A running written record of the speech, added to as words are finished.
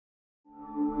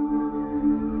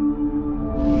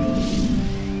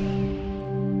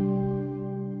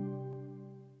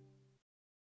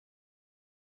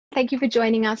Thank you for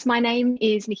joining us. My name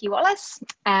is Niki Wallace.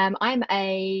 I'm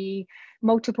a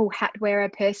multiple hat wearer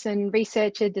person,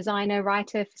 researcher, designer,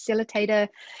 writer, facilitator.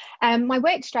 My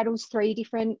work straddles three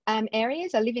different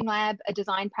areas: a living lab, a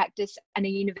design practice, and a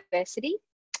university.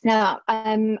 Now,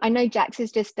 I know Jax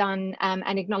has just done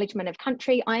an acknowledgement of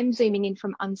country. I'm zooming in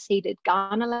from unceded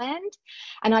Kaurna land,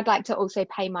 and I'd like to also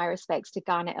pay my respects to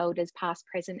Kaurna elders past,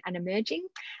 present and emerging,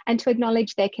 and to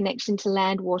acknowledge their connection to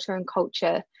land, water and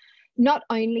culture, not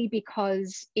only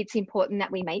because it's important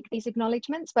that we make these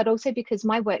acknowledgements, but also because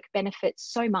my work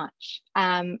benefits so much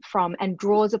from and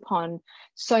draws upon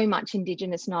so much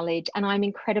Indigenous knowledge. And I'm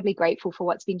incredibly grateful for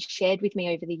what's been shared with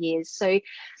me over the years. So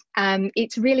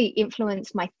it's really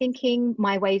influenced my thinking,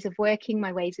 my ways of working,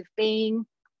 my ways of being,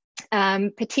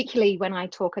 particularly when I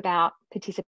talk about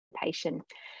participation.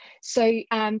 So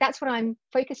that's what I'm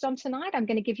focused on tonight. I'm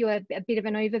going to give you a bit of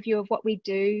an overview of what we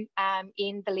do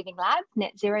in the Living Lab,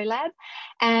 Net Zero Lab,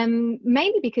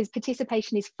 mainly because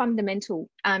participation is fundamental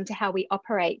to how we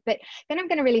operate. But then I'm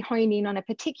going to really hone in on a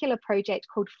particular project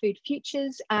called Food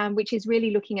Futures, which is really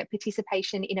looking at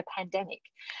participation in a pandemic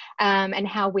and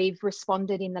how we've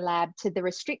responded in the lab to the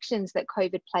restrictions that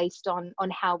COVID placed on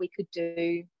how we could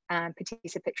do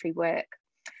participatory work.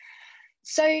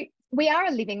 So we are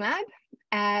a living lab.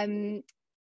 And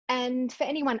for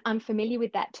anyone unfamiliar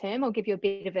with that term, I'll give you a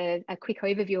bit of a quick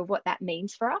overview of what that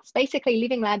means for us. Basically,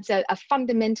 living labs are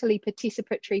fundamentally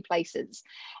participatory places.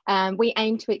 We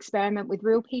aim to experiment with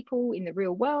real people in the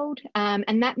real world.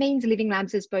 And that means living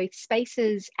labs as both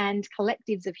spaces and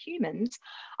collectives of humans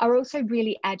are also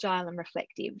really agile and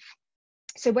reflective.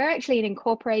 So we're actually an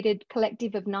incorporated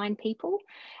collective of 9 people.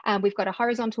 We've got a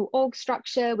horizontal org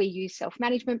structure. We use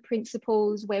self-management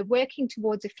principles. We're working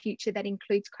towards a future that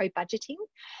includes co-budgeting.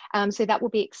 So that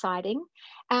will be exciting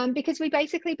because we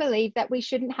basically believe that we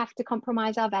shouldn't have to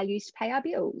compromise our values to pay our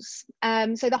bills.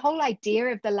 So the whole idea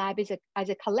of the lab as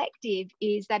a collective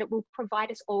is that it will provide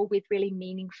us all with really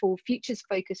meaningful,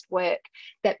 futures-focused work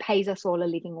that pays us all a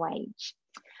living wage.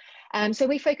 So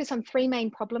we focus on 3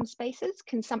 main problem spaces: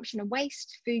 consumption and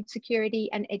waste, food security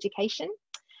and education.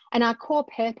 And our core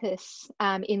purpose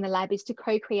in the lab is to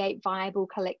co-create viable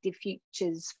collective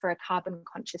futures for a carbon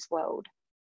conscious world.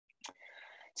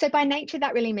 So by nature,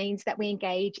 that really means that we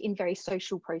engage in very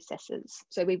social processes.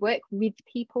 So we work with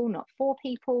people, not for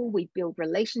people. We build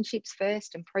relationships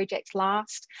first and projects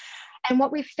last. And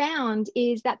what we've found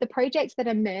is that the projects that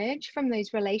emerge from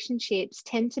those relationships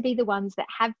tend to be the ones that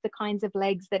have the kinds of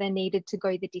legs that are needed to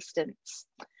go the distance.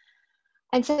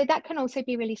 And so that can also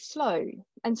be really slow.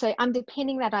 And so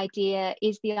underpinning that idea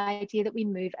is the idea that we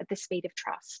move at the speed of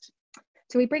trust.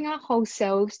 So we bring our whole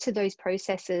selves to those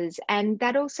processes, and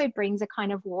that also brings a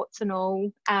kind of warts and all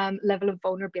level of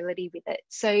vulnerability with it.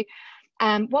 So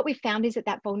what we found is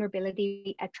that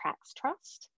vulnerability attracts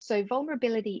trust. So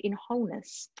vulnerability in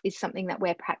wholeness is something that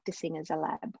we're practicing as a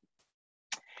lab.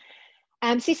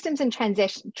 Systems and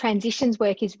transitions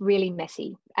work is really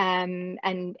messy, and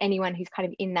anyone who's kind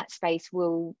of in that space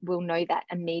will know that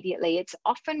immediately. It's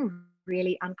often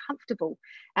really uncomfortable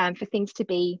for things to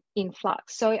be in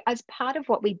flux. So as part of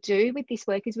what we do with this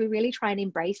work is we really try and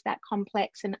embrace that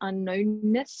complex and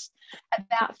unknownness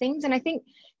about things. And I think,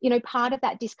 you know, part of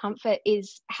that discomfort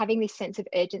is having this sense of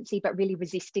urgency, but really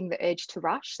resisting the urge to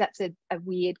rush. That's a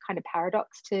weird kind of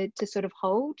paradox to sort of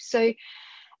hold. So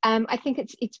I think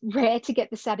it's rare to get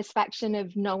the satisfaction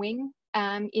of knowing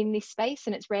in this space,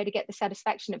 and it's rare to get the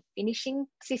satisfaction of finishing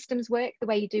systems work the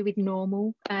way you do with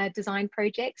normal design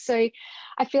projects. So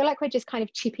I feel like we're just kind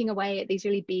of chipping away at these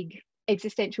really big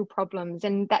existential problems,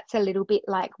 and that's a little bit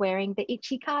like wearing the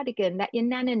itchy cardigan that your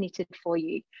nana knitted for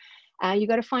you. You've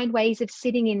got to find ways of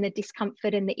sitting in the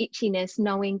discomfort and the itchiness,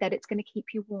 knowing that it's going to keep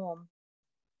you warm.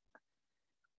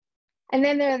 And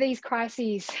then there are these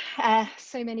crises,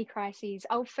 so many crises.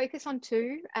 I'll focus on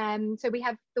 2. So we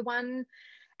have the one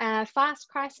fast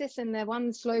crisis and the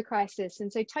one slow crisis.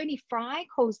 And so Tony Fry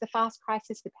calls the fast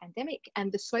crisis the pandemic and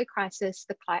the slow crisis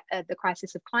the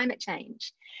crisis of climate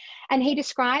change. And he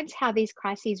describes how these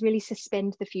crises really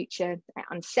suspend the future, they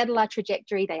unsettle our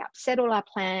trajectory, they upset all our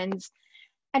plans.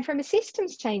 And from a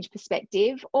systems change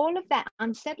perspective, all of that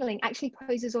unsettling actually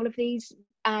poses all of these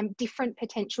different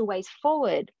potential ways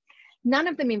forward. None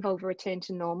of them involve a return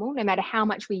to normal, no matter how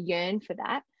much we yearn for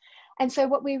that. And so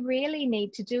what we really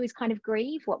need to do is kind of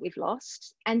grieve what we've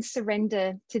lost and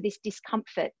surrender to this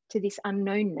discomfort, to this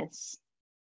unknownness.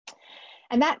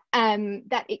 And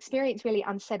that experience really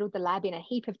unsettled the lab in a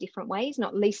heap of different ways,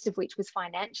 not least of which was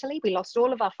financially. We lost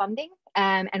all of our funding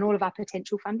and all of our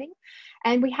potential funding.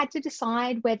 And we had to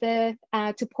decide whether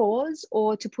to pause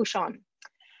or to push on.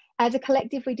 as a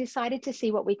collective, we decided to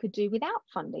see what we could do without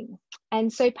funding.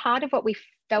 And so part of what we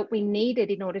felt we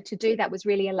needed in order to do that was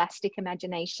really elastic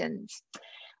imaginations.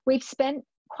 We've spent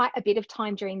quite a bit of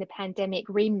time during the pandemic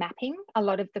remapping a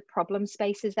lot of the problem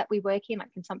spaces that we work in,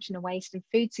 like consumption and waste and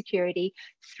food security,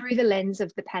 through the lens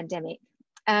of the pandemic.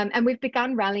 And we've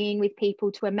begun rallying with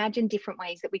people to imagine different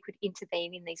ways that we could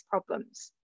intervene in these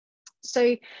problems.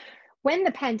 So when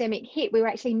the pandemic hit, we were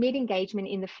actually mid-engagement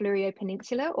in the Fleurieu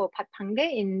Peninsula, or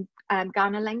Papunya in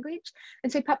Ghana language.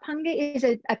 And so Papunya is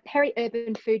a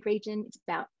peri-urban food region. It's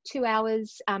about 2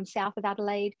 hours south of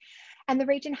Adelaide. And the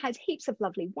region has heaps of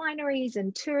lovely wineries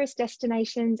and tourist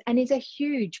destinations and is a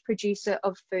huge producer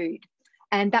of food.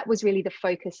 And that was really the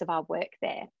focus of our work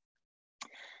there.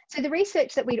 So the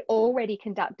research that we'd already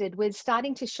conducted was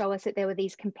starting to show us that there were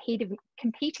these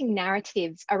competing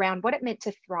narratives around what it meant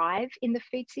to thrive in the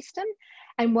food system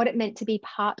and what it meant to be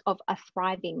part of a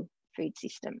thriving food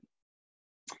system.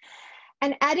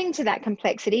 And adding to that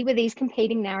complexity were these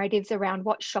competing narratives around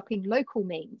what shopping local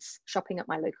means, shopping at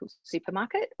my local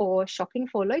supermarket or shopping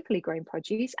for locally grown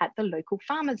produce at the local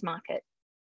farmers market.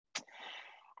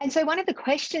 And so one of the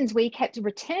questions we kept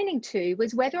returning to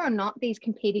was whether or not these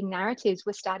competing narratives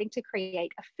were starting to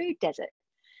create a food desert.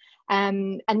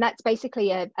 And that's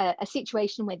basically a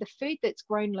situation where the food that's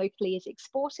grown locally is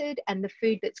exported and the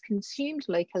food that's consumed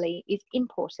locally is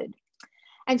imported.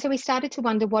 And so we started to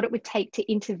wonder what it would take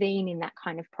to intervene in that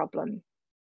kind of problem.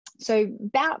 So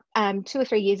about 2 or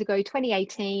 3 years ago,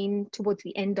 2018, towards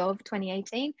the end of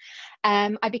 2018,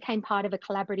 I became part of a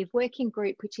collaborative working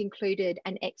group, which included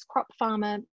an ex-crop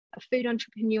farmer, a food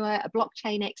entrepreneur, a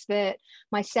blockchain expert,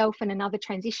 myself and another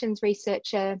transitions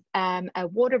researcher, a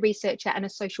water researcher and a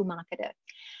social marketer.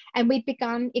 And we'd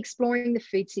begun exploring the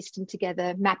food system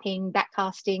together, mapping,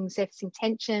 backcasting, surfacing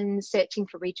tensions, searching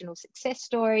for regional success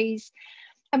stories.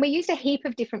 And we used a heap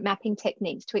of different mapping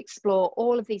techniques to explore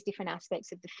all of these different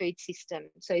aspects of the food system.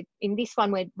 So in this one,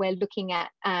 we're looking at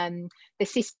the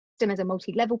system as a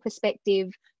multi-level perspective,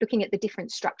 looking at the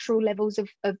different structural levels of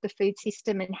the food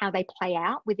system and how they play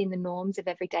out within the norms of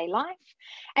everyday life.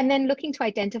 And then looking to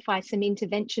identify some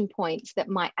intervention points that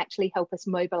might actually help us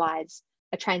mobilize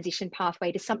a transition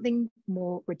pathway to something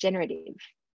more regenerative.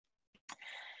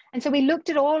 And so we looked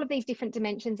at all of these different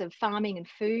dimensions of farming and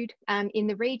food in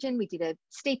the region. We did a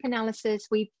steep analysis.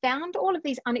 We found all of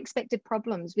these unexpected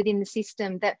problems within the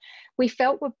system that we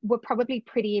felt were probably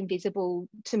pretty invisible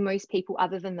to most people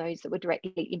other than those that were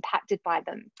directly impacted by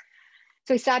them.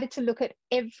 So we started to look at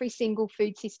every single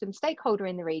food system stakeholder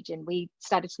in the region. We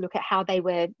started to look at how they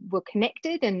were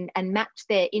connected and mapped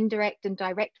their indirect and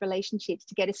direct relationships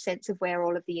to get a sense of where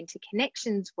all of the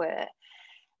interconnections were.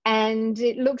 And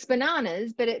it looks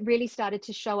bananas, but it really started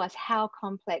to show us how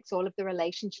complex all of the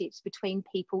relationships between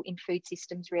people in food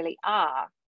systems really are.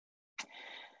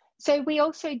 So we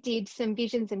also did some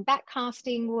visions and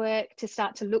backcasting work to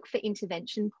start to look for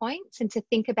intervention points and to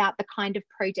think about the kind of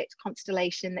project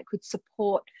constellation that could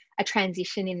support a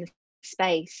transition in the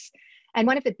space. And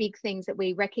one of the big things that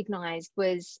we recognised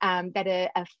was that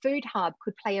a food hub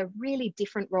could play a really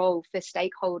different role for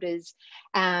stakeholders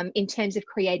in terms of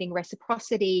creating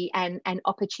reciprocity and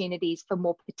opportunities for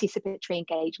more participatory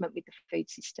engagement with the food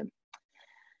system.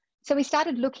 So we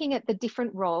started looking at the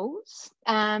different roles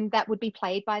that would be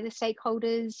played by the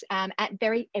stakeholders at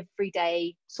very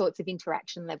everyday sorts of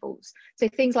interaction levels. So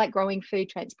things like growing food,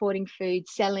 transporting food,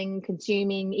 selling,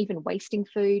 consuming, even wasting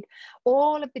food,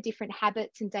 all of the different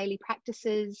habits and daily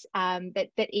practices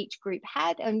that each group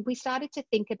had. And we started to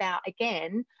think about,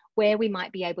 again, where we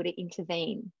might be able to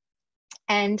intervene.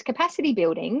 And capacity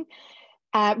building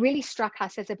really struck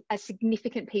us as a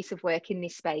significant piece of work in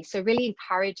this space. So really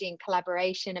encouraging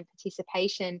collaboration and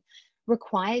participation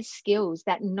requires skills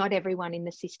that not everyone in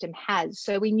the system has.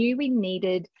 So we knew we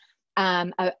needed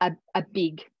a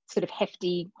big sort of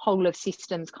hefty whole of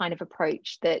systems kind of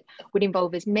approach that would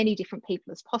involve as many different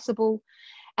people as possible.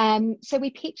 So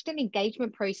we pitched an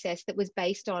engagement process that was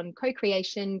based on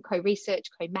co-creation, co-research,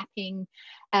 co-mapping.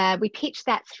 We pitched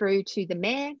that through to the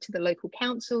mayor, to the local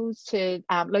councils, to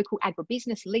local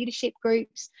agribusiness leadership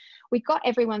groups. We got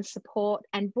everyone's support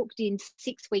and booked in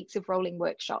 6 weeks of rolling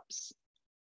workshops.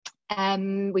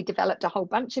 We developed a whole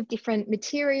bunch of different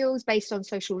materials based on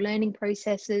social learning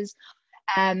processes.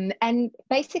 And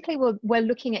basically we're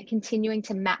looking at continuing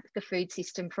to map the food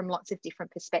system from lots of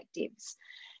different perspectives.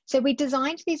 So we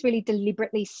designed these really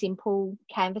deliberately simple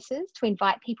canvases to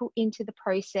invite people into the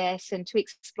process and to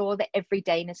explore the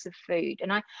everydayness of food.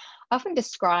 And I often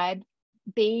describe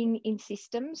being in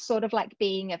systems, sort of like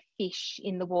being a fish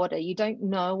in the water. You don't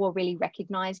know or really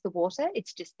recognize the water.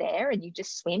 It's just there and you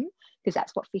just swim because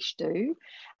that's what fish do.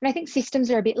 And I think systems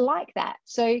are a bit like that.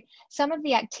 So some of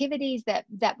the activities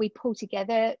that we pull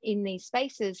together in these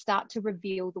spaces start to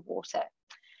reveal the water.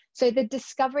 So the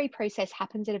discovery process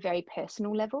happens at a very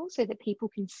personal level so that people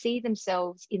can see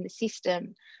themselves in the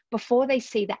system before they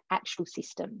see the actual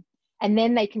system. And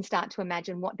then they can start to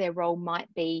imagine what their role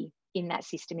might be in that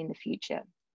system in the future.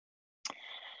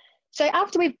 So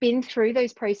after we've been through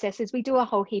those processes, we do a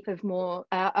whole heap of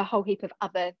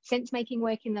other sense-making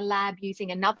work in the lab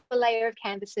using another layer of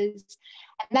canvases.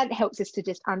 And that helps us to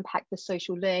just unpack the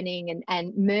social learning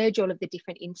and merge all of the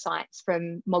different insights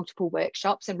from multiple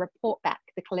workshops and report back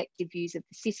the collective views of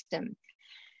the system.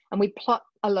 And we plot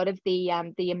a lot of the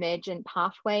emergent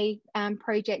pathway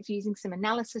projects using some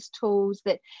analysis tools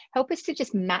that help us to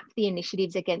just map the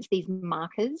initiatives against these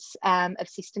markers of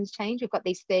systems change. We've got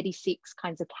these 36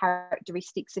 kinds of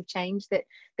characteristics of change that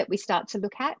we start to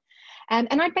look at.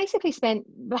 And I basically spent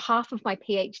the half of my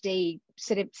PhD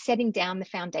sort of setting down the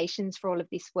foundations for all of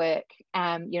this work,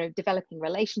 developing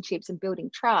relationships and building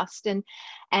trust and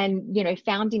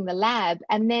founding the lab.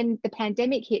 And then the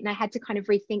pandemic hit and I had to kind of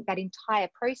rethink that entire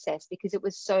process because it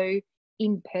was so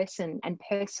in person and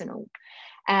personal.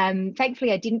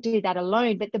 Thankfully, I didn't do that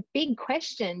alone, but the big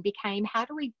question became, how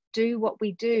do we do what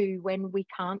we do when we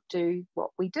can't do what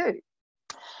we do?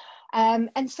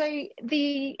 And so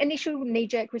the initial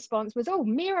knee-jerk response was, oh,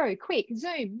 Miro, quick,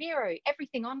 Zoom, Miro,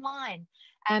 everything online.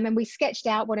 And we sketched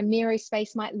out what a Miro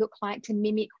space might look like to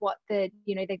mimic what the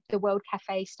World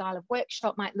Cafe style of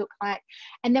workshop might look like.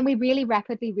 And then we really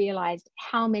rapidly realized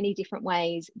how many different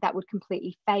ways that would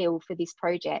completely fail for this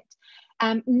project.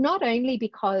 Not only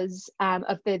because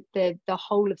of the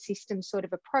whole of systems sort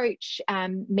of approach,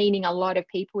 meaning a lot of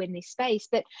people in this space,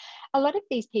 but a lot of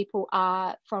these people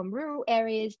are from rural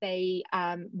areas. They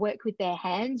work with their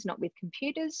hands, not with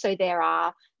computers. So there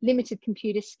are limited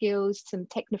computer skills, some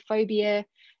technophobia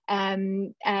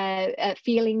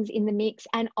feelings in the mix,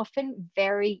 and often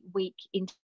very weak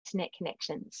internet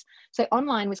connections. So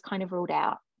online was kind of ruled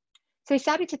out. So we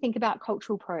started to think about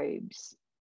cultural probes.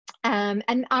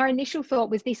 And our initial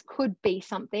thought was this could be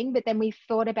something, but then we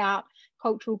thought about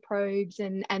cultural probes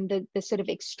and the sort of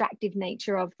extractive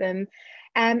nature of them,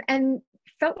 and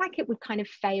felt like it would kind of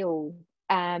fail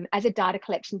as a data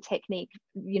collection technique,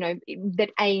 that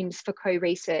aims for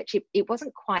co-research. It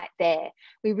wasn't quite there.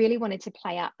 We really wanted to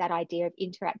play up that idea of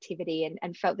interactivity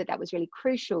and felt that was really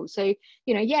crucial. So,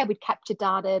 we'd capture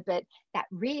data, but that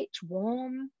rich,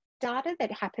 warm data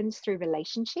that happens through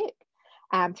relationship,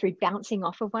 through bouncing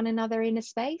off of one another in a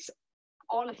space,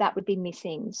 all of that would be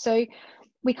missing. So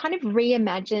we kind of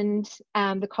reimagined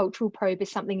the cultural probe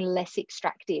as something less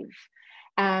extractive.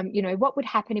 What would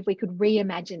happen if we could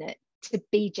reimagine it to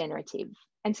be generative?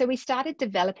 And so we started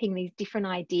developing these different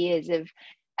ideas of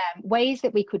ways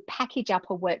that we could package up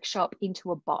a workshop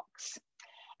into a box.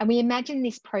 And we imagined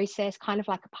this process kind of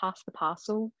like a pass the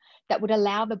parcel that would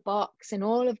allow the box and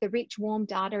all of the rich, warm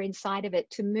data inside of it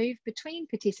to move between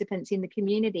participants in the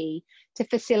community to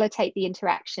facilitate the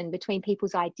interaction between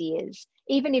people's ideas,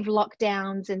 even if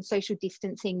lockdowns and social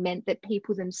distancing meant that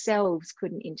people themselves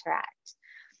couldn't interact.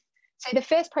 So the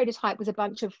first prototype was a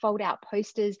bunch of fold-out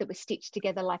posters that were stitched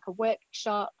together like a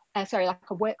workbook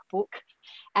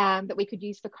that we could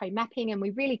use for co-mapping. And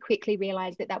we really quickly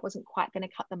realized that wasn't quite going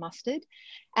to cut the mustard.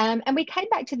 And we came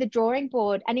back to the drawing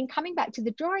board. And in coming back to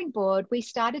the drawing board, we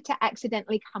started to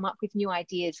accidentally come up with new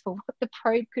ideas for what the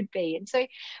probe could be. And so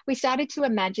we started to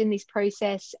imagine this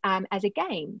process as a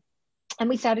game. And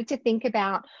we started to think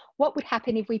about what would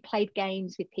happen if we played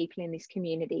games with people in this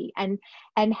community, and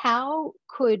how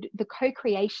could the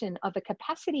co-creation of a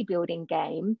capacity building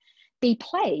game be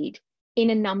played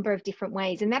in a number of different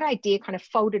ways. And that idea kind of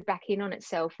folded back in on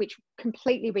itself, which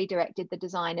completely redirected the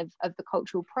design of the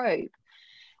cultural probe.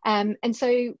 And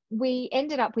so we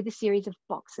ended up with a series of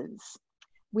boxes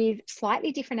with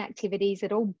slightly different activities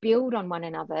that all build on one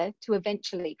another to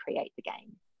eventually create the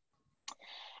game.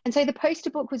 And so the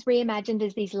poster book was reimagined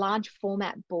as these large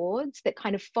format boards that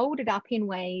kind of folded up in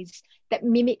ways that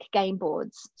mimic game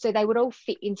boards. So they would all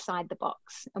fit inside the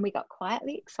box. And we got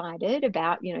quietly excited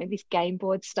about, this game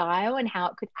board style and how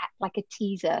it could act like a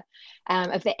teaser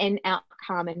of the end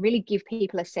outcome and really give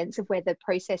people a sense of where the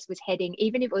process was heading,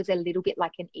 even if it was a little bit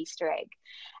like an Easter egg.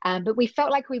 But we felt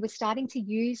like we were starting to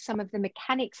use some of the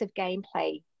mechanics of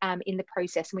gameplay in the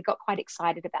process, and we got quite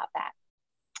excited about that.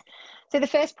 So the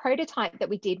first prototype that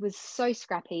we did was so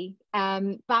scrappy,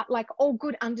 but like all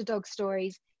good underdog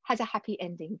stories, has a happy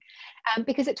ending,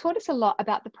 because it taught us a lot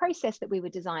about the process that we were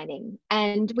designing.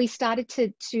 And we started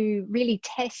to really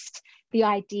test the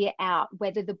idea out,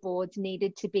 whether the boards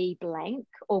needed to be blank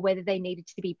or whether they needed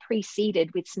to be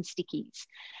pre-seeded with some stickies.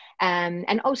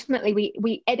 And ultimately,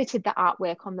 we edited the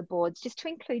artwork on the boards just to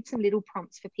include some little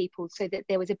prompts for people so that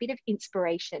there was a bit of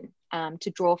inspiration to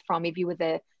draw from if you were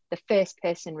the first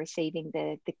person receiving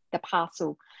the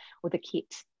parcel or the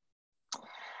kit.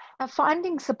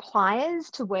 Finding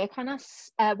suppliers to work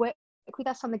with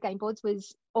us on the game boards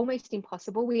was almost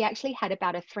impossible. We actually had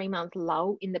about a 3-month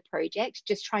lull in the project,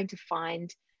 just trying to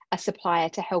find a supplier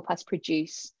to help us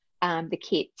produce the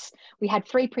kits. We had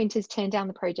 3 printers turn down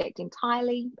the project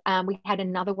entirely. We had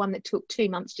another one that took 2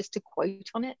 months just to quote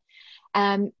on it.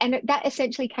 And that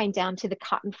essentially came down to the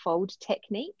cut and fold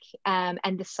technique and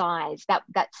the size.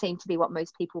 That seemed to be what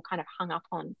most people kind of hung up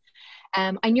on.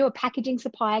 I knew a packaging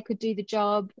supplier could do the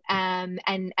job, and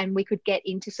we could get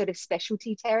into sort of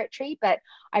specialty territory, but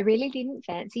I really didn't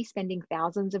fancy spending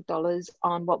thousands of dollars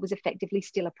on what was effectively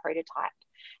still a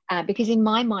prototype, because in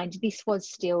my mind, this was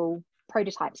still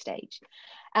prototype stage.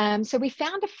 So we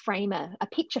found a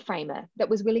picture framer that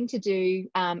was willing to do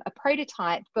a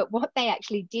prototype, but what they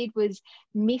actually did was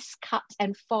miscut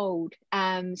and fold.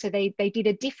 So they did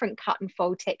a different cut and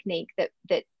fold technique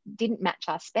that didn't match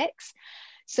our specs.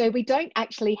 So we don't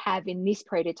actually have in this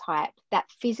prototype that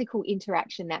physical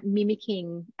interaction, that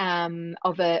mimicking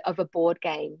of a board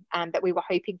game that we were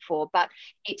hoping for, but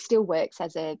it still works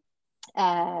as a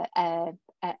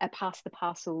pass the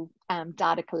parcel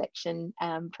data collection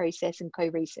process and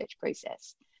co-research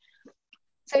process.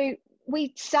 So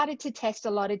we started to test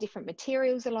a lot of different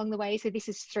materials along the way. So this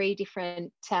is three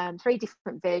different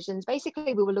versions.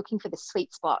 Basically, we were looking for the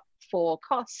sweet spot for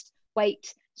cost,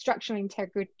 weight, structural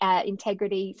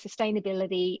integrity,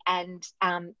 sustainability, and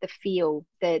the feel,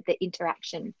 the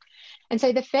interaction. And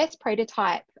so the first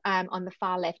prototype on the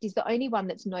far left is the only one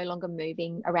that's no longer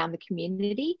moving around the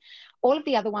community. All of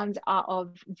the other ones are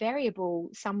of variable,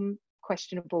 some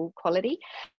questionable quality,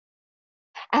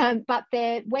 but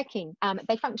they're working,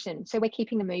 they function. So we're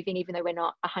keeping them moving even though we're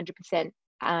not 100%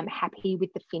 happy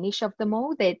with the finish of them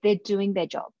all. They're doing their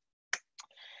job.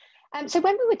 So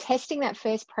when we were testing that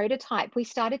first prototype, we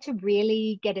started to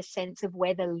really get a sense of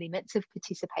where the limits of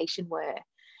participation were.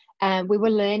 We were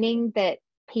learning that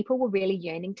people were really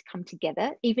yearning to come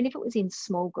together, even if it was in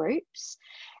small groups.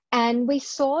 And we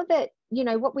saw that, you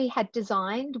know, what we had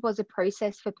designed was a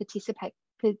process for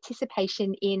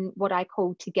participation in what I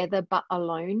call together but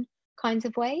alone kinds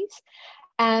of ways.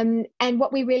 And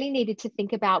what we really needed to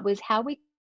think about was how we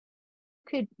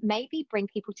could maybe bring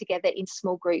people together in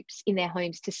small groups in their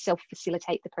homes to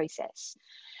self-facilitate the process.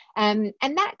 And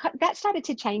that started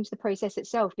to change the process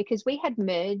itself, because we had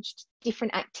merged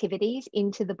different activities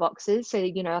into the boxes. So,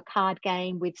 you know, a card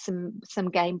game with some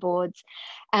game boards.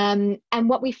 And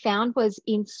what we found was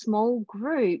in small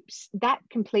groups, that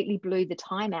completely blew the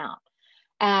time out.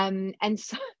 And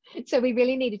so we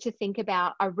really needed to think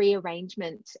about a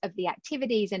rearrangement of the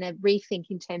activities and a rethink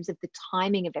in terms of the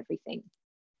timing of everything.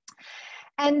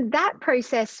 And that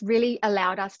process really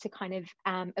allowed us to kind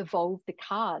of evolve the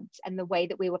cards and the way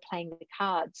that we were playing the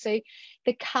cards. So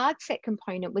the card set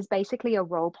component was basically a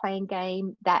role-playing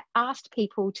game that asked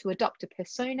people to adopt a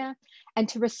persona and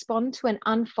to respond to an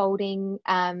unfolding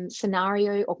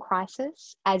scenario or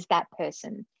crisis as that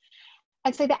person.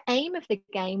 And so the aim of the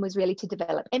game was really to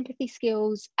develop empathy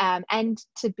skills and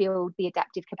to build the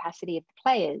adaptive capacity of the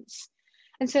players.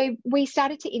 And so we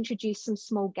started to introduce some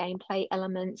small gameplay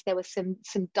elements. There were some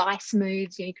dice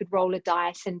moves. You know, you could roll a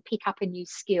dice and pick up a new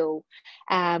skill,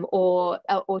 or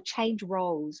change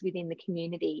roles within the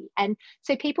community. And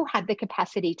so people had the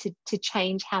capacity to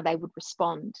change how they would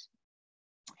respond.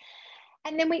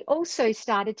 And then we also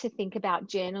started to think about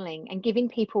journaling and giving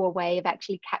people a way of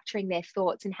actually capturing their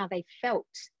thoughts and how they felt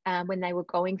when they were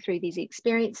going through these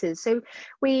experiences. So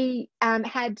we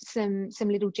had some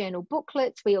little journal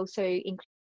booklets. We also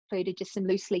included just some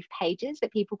loose leaf pages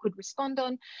that people could respond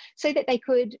on, so that they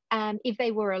could, if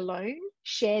they were alone,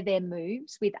 share their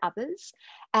moves with others.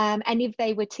 And if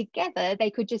they were together,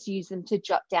 they could just use them to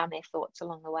jot down their thoughts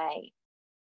along the way.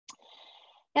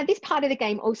 Now, this part of the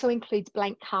game also includes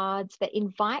blank cards that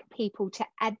invite people to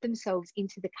add themselves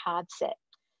into the card set.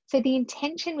 So the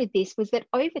intention with this was that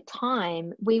over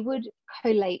time, we would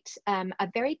collate a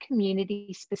very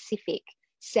community-specific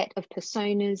set of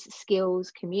personas,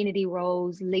 skills, community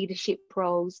roles, leadership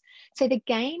roles. So the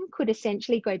game could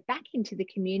essentially go back into the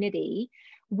community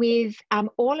with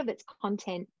all of its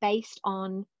content based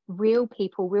on real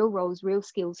people, real roles, real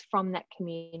skills from that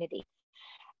community.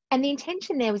 And the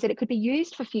intention there was that it could be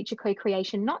used for future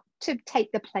co-creation, not to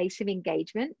take the place of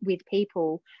engagement with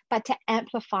people, but to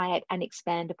amplify it and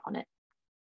expand upon it.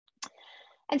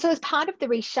 And so as part of the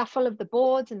reshuffle of the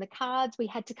boards and the cards, we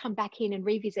had to come back in and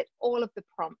revisit all of the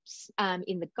prompts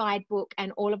in the guidebook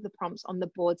and all of the prompts on the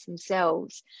boards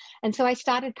themselves. And so I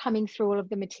started coming through all of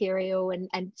the material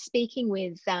and speaking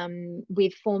with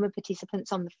former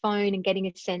participants on the phone and getting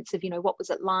a sense of, you know, what was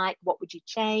it like, what would you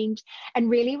change, and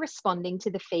really responding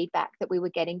to the feedback that we were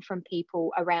getting from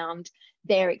people around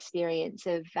their experience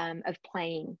of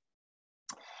playing.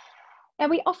 Now,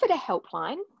 we offered a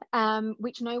helpline,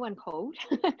 which no one called,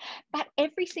 but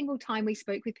every single time we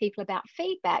spoke with people about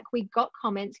feedback, we got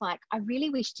comments like, I really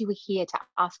wished you were here to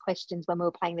ask questions when we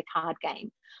were playing the card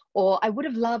game, or I would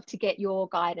have loved to get your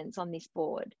guidance on this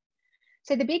board.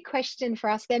 So the big question for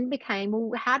us then became,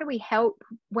 well, how do we help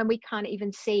when we can't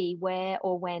even see where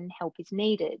or when help is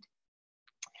needed?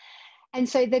 And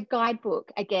so the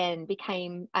guidebook, again,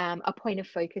 became a point of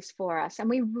focus for us. And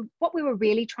what we were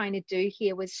really trying to do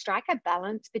here was strike a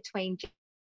balance between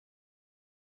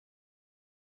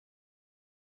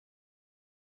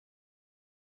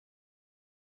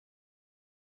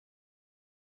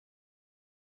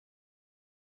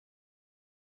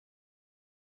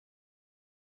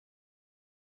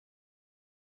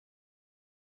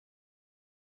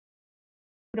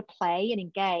to play and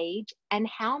engage, and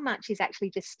how much is actually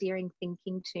just steering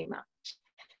thinking too much.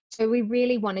 So we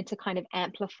really wanted to kind of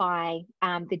amplify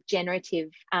the generative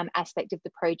aspect of the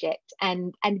project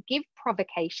and give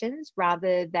provocations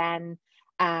rather than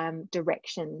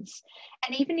directions.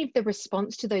 And even if the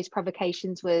response to those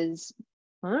provocations was,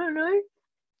 I don't know,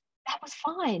 that was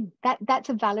fine. That's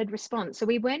a valid response. So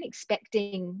we weren't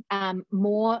expecting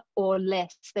more or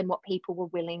less than what people were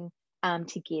willing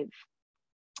to give.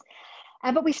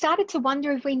 But we started to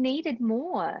wonder if we needed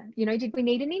more. You know, did we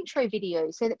need an intro video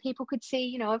so that people could see,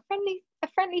 you know, a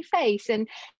friendly face and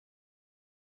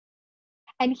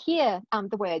hear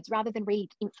the words rather than read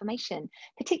information,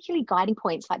 particularly guiding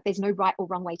points like there's no right or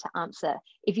wrong way to answer.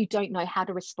 If you don't know how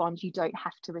to respond, you don't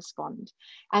have to respond.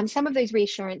 Some of those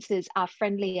reassurances are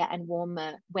friendlier and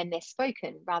warmer when they're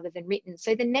spoken rather than written.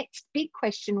 So the next big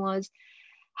question was,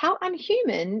 how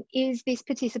unhuman is this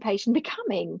participation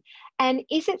becoming? And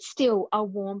is it still a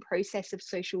warm process of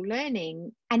social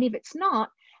learning? And if it's not,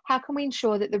 how can we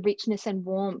ensure that the richness and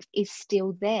warmth is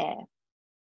still there?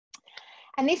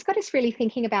 And this got us really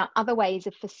thinking about other ways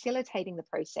of facilitating the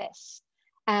process.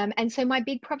 And so my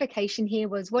big provocation here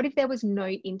was, what if there was no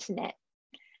internet?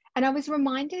 And I was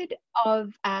reminded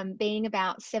of being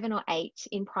about 7 or 8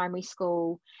 in primary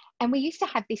school. And we used to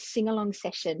have this sing-along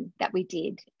session that we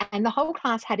did. And the whole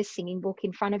class had a singing book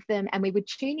in front of them. And we would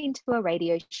tune into a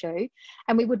radio show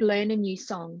and we would learn a new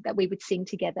song that we would sing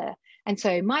together. And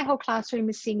so my whole classroom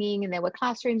was singing, and there were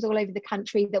classrooms all over the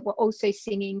country that were also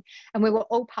singing. And we were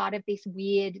all part of this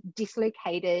weird,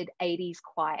 dislocated 80s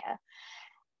choir.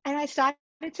 And I started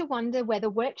to wonder whether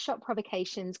workshop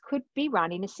provocations could be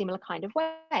run in a similar kind of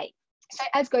way. So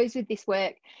as goes with this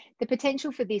work, the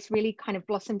potential for this really kind of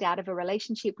blossomed out of a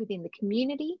relationship within the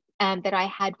community that I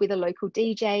had with a local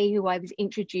DJ who I was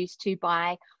introduced to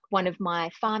by one of my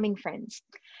farming friends.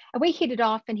 And we hit it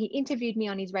off, and he interviewed me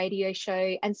on his radio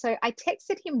show. And so I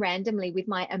texted him randomly with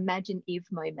my imagine if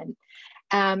moment.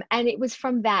 And it was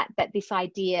from that this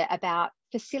idea about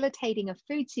facilitating a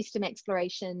food system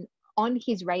exploration on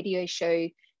his radio show,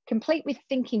 complete with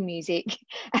thinking music,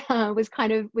 was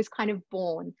kind of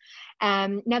born.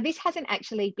 Now this hasn't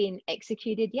actually been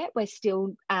executed yet. We're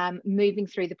still moving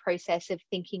through the process of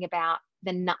thinking about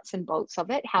the nuts and bolts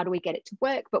of it. How do we get it to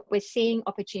work? But we're seeing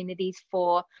opportunities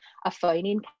for a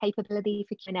phone-in capability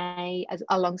for Q&A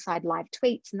alongside live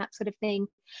tweets and that sort of thing.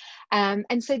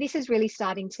 And so this is really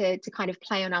starting to kind of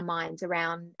play on our minds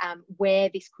around where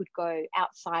this could go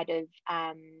outside of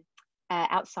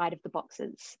the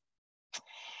boxes.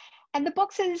 And the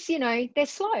boxes, you know, they're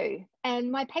slow,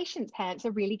 and my patience pants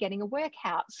are really getting a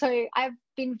workout. So I've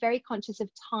been very conscious of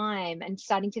time and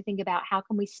starting to think about how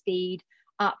can we speed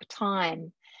up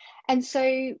time. And so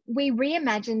we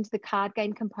reimagined the card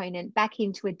game component back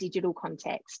into a digital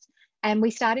context, and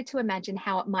we started to imagine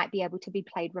how it might be able to be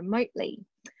played remotely.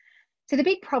 So the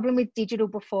big problem with digital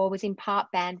before was in part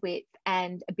bandwidth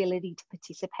and ability to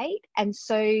participate. And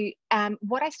so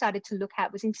what I started to look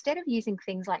at was, instead of using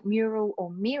things like Mural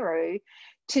or Miro,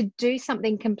 to do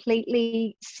something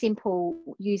completely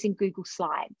simple using Google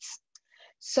Slides.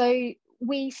 So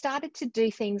we started to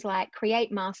do things like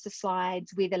create master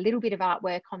slides with a little bit of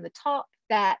artwork on the top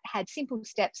that had simple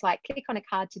steps like click on a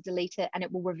card to delete it and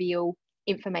it will reveal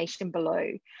information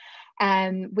below.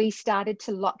 We started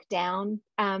to lock down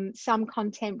some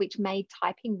content which made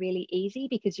typing really easy,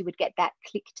 because you would get that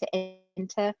click to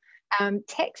enter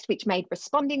text, which made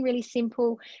responding really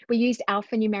simple. We used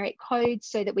alphanumeric codes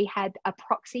so that we had a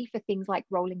proxy for things like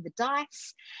rolling the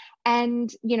dice,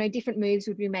 and different moves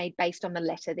would be made based on the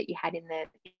letter that you had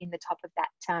in the top of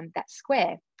that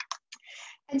square.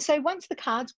 And so once the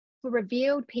cards were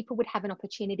revealed, people would have an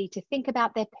opportunity to think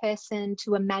about their person,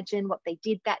 to imagine what they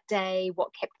did that day,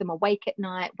 what kept them awake at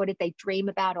night, what did they dream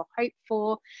about or hope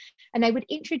for, and they would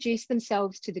introduce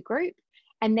themselves to the group,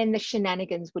 and then the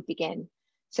shenanigans would begin.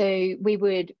 So we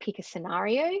would pick a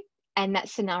scenario, and that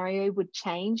scenario would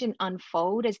change and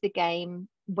unfold as the game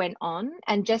went on.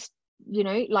 And just,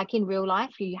 like in real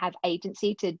life, you have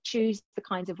agency to choose the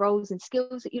kinds of roles and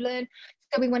skills that you learn.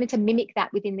 So we wanted to mimic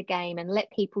that within the game and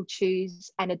let people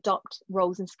choose and adopt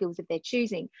roles and skills of their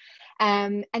choosing.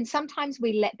 And sometimes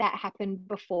we let that happen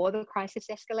before the crisis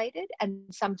escalated, and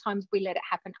sometimes we let it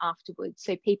happen afterwards.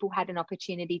 So people had an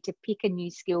opportunity to pick a new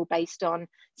skill based on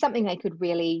something they could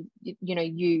really,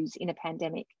 use in a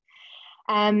pandemic.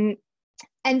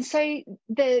 And so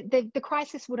the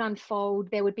crisis would unfold.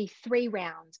 There would be 3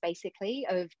 rounds, basically,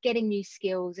 of getting new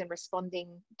skills and responding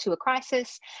to a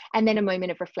crisis, and then a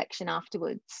moment of reflection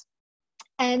afterwards.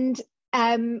 And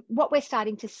what we're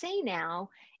starting to see now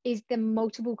is the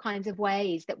multiple kinds of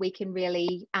ways that we can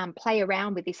really play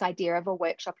around with this idea of a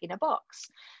workshop in a box.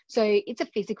 So it's a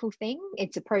physical thing,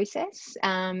 it's a process,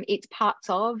 it's parts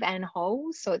of and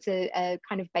wholes. So it's a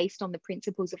kind of based on the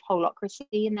principles of holocracy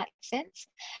in that sense.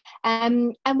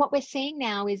 And what we're seeing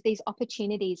now is these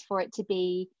opportunities for it to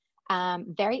be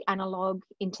very analog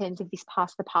in terms of this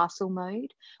pass the parcel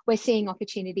mode. We're seeing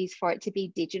opportunities for it to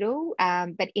be digital,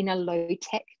 but in a low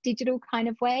tech digital kind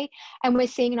of way. And we're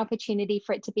seeing an opportunity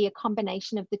for it to be a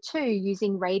combination of the two,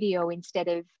 using radio instead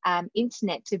of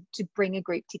internet to bring a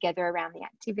group together around the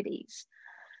activities.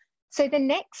 So the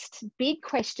next big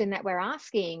question that we're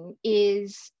asking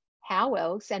is, how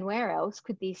else and where else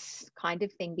could this kind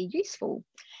of thing be useful?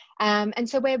 And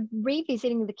so we're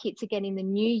revisiting the kits again in the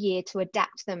new year to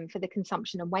adapt them for the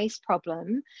consumption and waste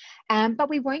problem. But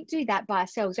we won't do that by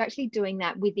ourselves. We're actually doing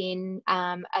that within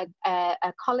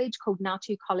a college called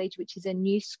Ngātu College, which is a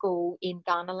new school in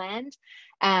Ghanaland.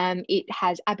 It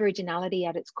has Aboriginality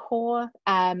at its core.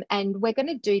 And we're going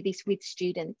to do this with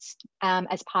students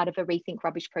as part of a Rethink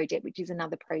Rubbish project, which is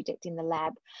another project in the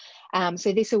lab.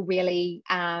 So this will really,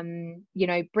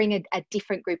 bring a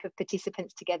different group of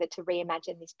participants together to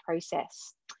reimagine this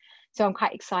process. So I'm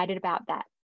quite excited about that.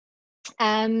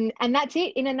 And that's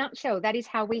it in a nutshell. That is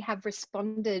how we have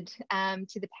responded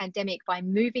to the pandemic, by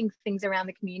moving things around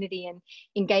the community and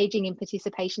engaging in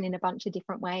participation in a bunch of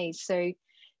different ways. So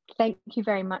thank you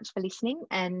very much for listening,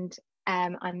 and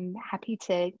I'm happy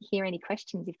to hear any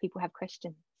questions if people have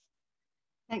questions.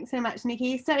 Thanks so much,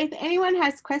 Niki. So if anyone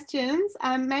has questions,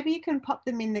 maybe you can pop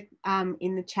them in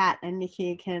the chat, and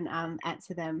Niki can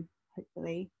answer them,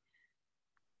 hopefully.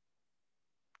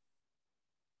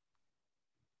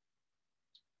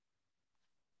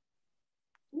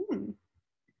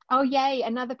 Oh, yay,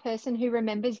 another person who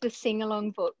remembers the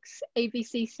sing-along books,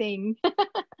 ABC Sing.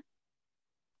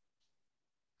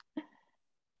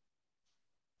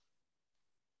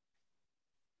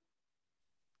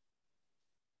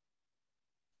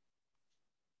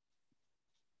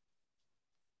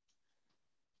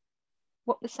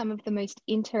 What were some of the most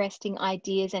interesting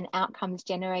ideas and outcomes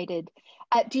generated?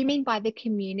 Do you mean by the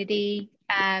community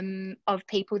of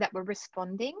people that were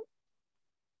responding?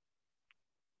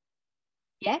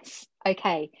 Yes,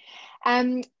 okay.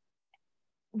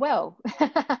 Well,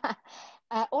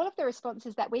 all of the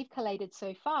responses that we've collated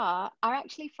so far are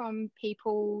actually from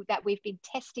people that we've been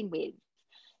testing with.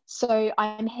 So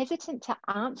I'm hesitant to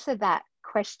answer that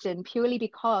question purely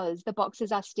because the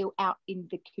boxes are still out in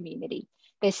the community.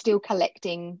 They're still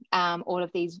collecting all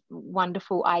of these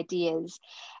wonderful ideas.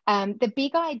 The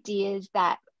big ideas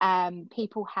that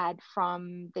people had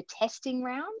from the testing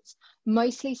rounds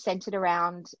mostly centered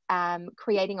around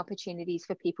creating opportunities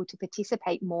for people to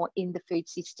participate more in the food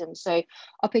system. So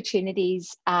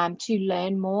opportunities to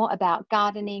learn more about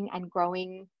gardening and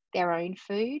growing their own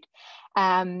food,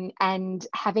 and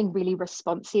having really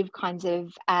responsive kinds of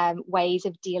ways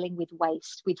of dealing with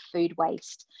waste, with food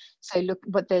waste. So look,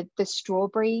 what the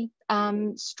strawberry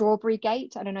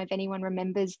gate, I don't know if anyone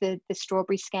remembers the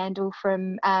strawberry scandal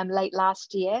from late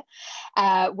last year,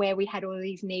 where we had all of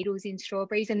these needles in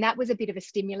strawberries, and that was a bit of a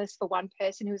stimulus for one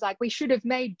person who was like, we should have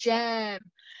made jam.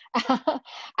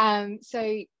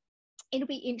 So it'll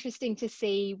be interesting to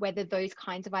see whether those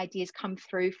kinds of ideas come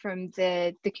through from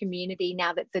the community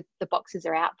now that the boxes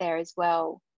are out there as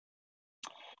well.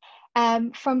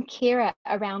 From Kira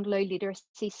around low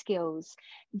literacy skills.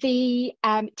 The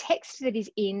text that is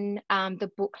in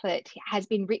the booklet has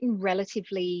been written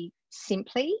relatively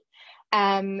simply.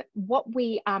 What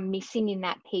we are missing in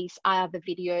that piece are the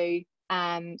video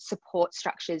support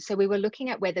structures. So we were looking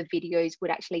at whether videos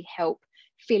would actually help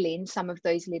fill in some of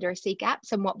those literacy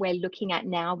gaps, and what we're looking at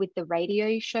now with the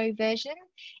radio show version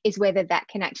is whether that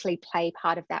can actually play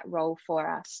part of that role for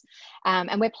us.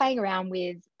 And we're playing around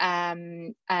with a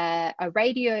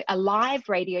live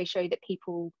radio show that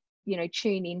people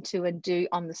tune into and do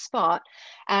on the spot,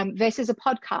 versus a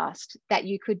podcast that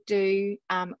you could do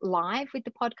live with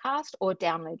the podcast or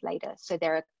download later. So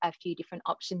there are a few different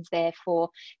options there for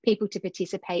people to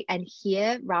participate and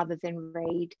hear rather than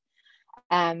read.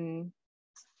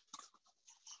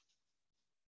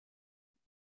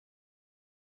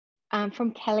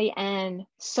 From Kelly Ann,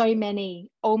 so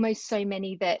many, almost so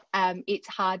many that it's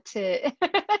hard to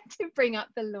to bring up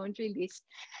the laundry list.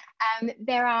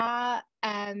 There are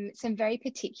some very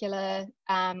particular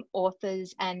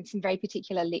authors and some very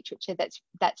particular literature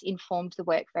that's informed the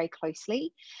work very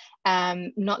closely,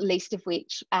 not least of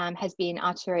which has been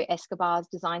Arturo Escobar's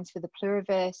Designs for the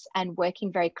Pluriverse, and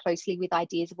working very closely with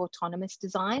ideas of autonomous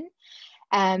design.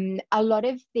 A lot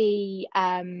of the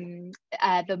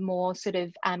more sort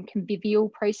of convivial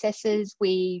processes,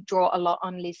 we draw a lot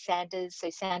on Liz Sanders, so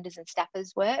Sanders and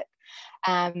Staffer's work,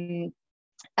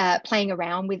 playing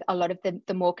around with a lot of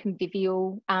the more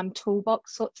convivial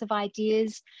toolbox sorts of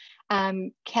ideas.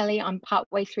 Kelly, I'm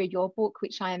partway through your book,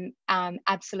 which I'm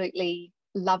absolutely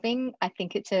loving. I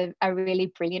think it's a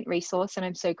really brilliant resource, and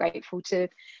I'm so grateful to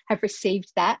have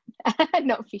received that.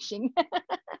 Not fishing.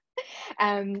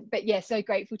 But yeah, so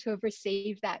grateful to have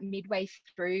received that midway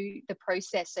through the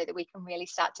process, so that we can really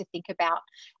start to think about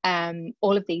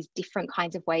all of these different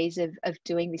kinds of ways of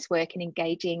doing this work and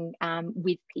engaging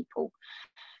with people.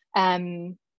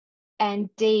 And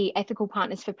D, ethical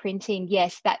partners for printing.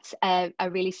 Yes, that's a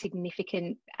really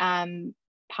significant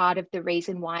part of the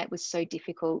reason why it was so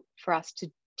difficult for us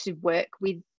to work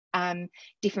with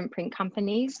different print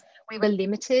companies. We were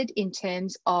limited in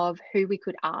terms of who we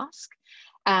could ask.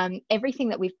 Everything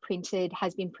that we've printed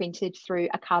has been printed through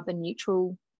a carbon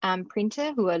neutral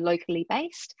printer who are locally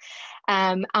based.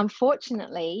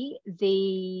 Unfortunately,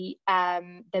 the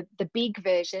big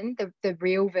version, the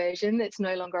real version that's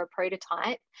no longer a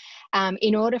prototype,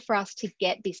 in order for us to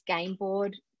get this game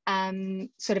board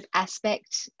sort of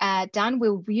aspect done,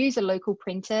 we'll use a local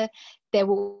printer. There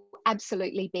will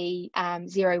absolutely be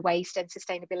zero waste and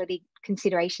sustainability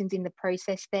considerations in the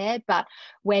process there, but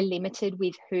we're limited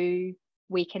with who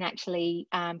we can actually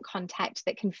contact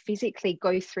that can physically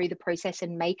go through the process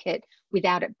and make it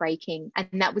without it breaking.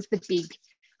 And that was the big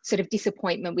sort of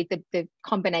disappointment with the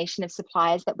combination of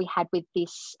suppliers that we had with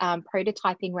this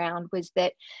prototyping round, was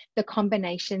that the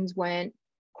combinations weren't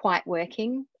quite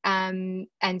working. And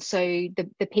so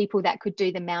the people that could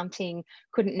do the mounting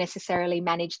couldn't necessarily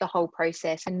manage the whole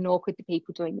process, and nor could the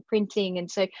people doing the printing.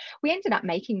 And so we ended up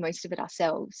making most of it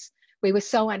ourselves. We were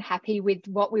so unhappy with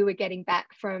what we were getting back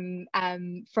from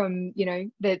the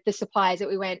suppliers that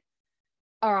we went,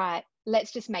 all right,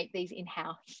 let's just make these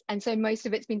in-house. And so most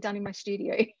of it's been done in my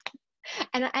studio.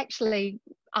 And actually,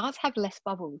 ours have less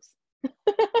bubbles.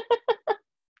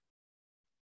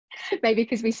 Maybe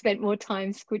because we spent more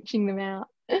time squishing them out.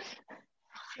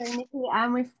 So Niki,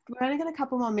 we've only got a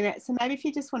couple more minutes, so maybe if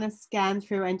you just want to scan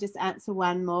through and just answer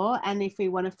one more, and if we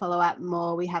want to follow up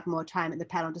more, we have more time at the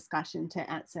panel discussion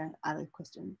to answer other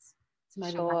questions. So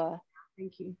maybe sure.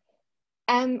 Thank you.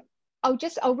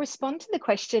 I'll respond to the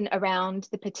question around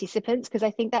the participants, because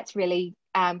I think that's really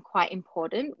quite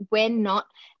important. We're not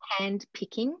hand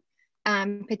picking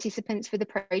participants for the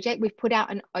project. We've put out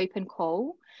an open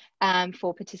call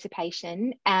for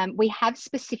participation. We have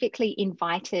specifically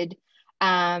invited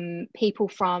people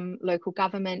from local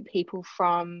government, people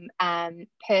from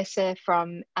PERSA,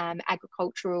 from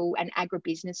agricultural and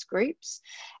agribusiness groups,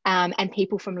 and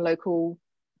people from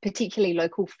particularly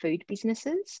local food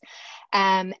businesses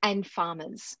and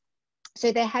farmers.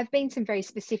 So there have been some very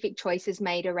specific choices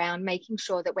made around making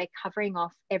sure that we're covering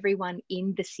off everyone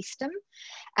in the system.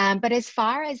 But as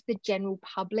far as the general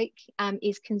public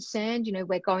is concerned,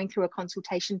 we're going through a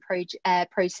consultation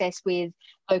process with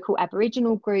local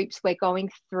Aboriginal groups. We're going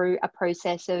through a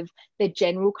process of the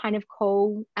general kind of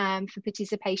call for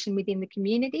participation within the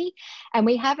community. And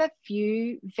we have a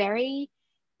few very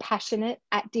passionate,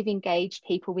 active, engaged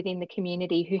people within the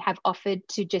community who have offered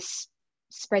to just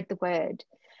spread the word.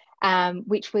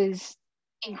 Which was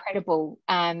incredible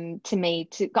to me.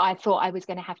 I thought I was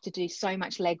going to have to do so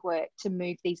much legwork to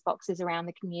move these boxes around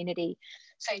the community.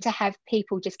 So to have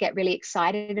people just get really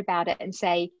excited about it and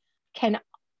say, can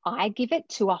I give it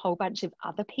to a whole bunch of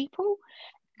other people?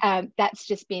 That's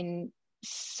just been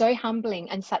so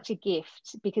humbling and such a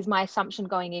gift, because my assumption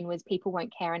going in was people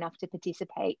won't care enough to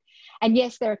participate. And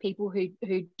yes, there are people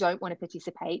who don't want to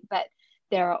participate, but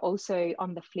there are also,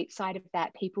 on the flip side of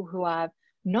that, people who are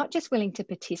not just willing to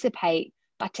participate,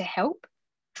 but to help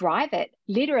drive it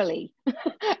literally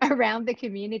around the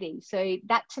community. So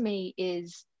that to me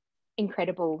is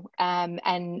incredible, and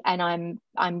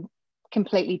I'm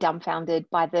completely dumbfounded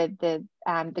by the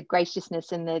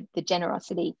graciousness and the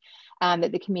generosity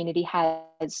that the community has.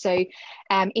 So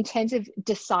in terms of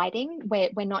deciding,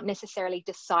 we're not necessarily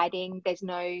deciding. There's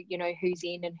no, you know, who's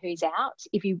in and who's out.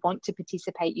 If you want to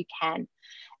participate, you can.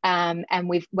 And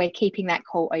we're keeping that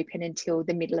call open until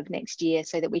the middle of next year,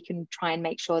 so that we can try and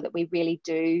make sure that we really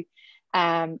do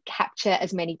capture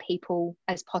as many people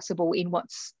as possible in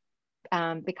what's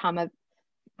become a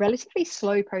relatively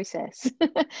slow process,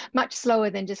 much slower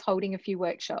than just holding a few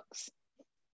workshops.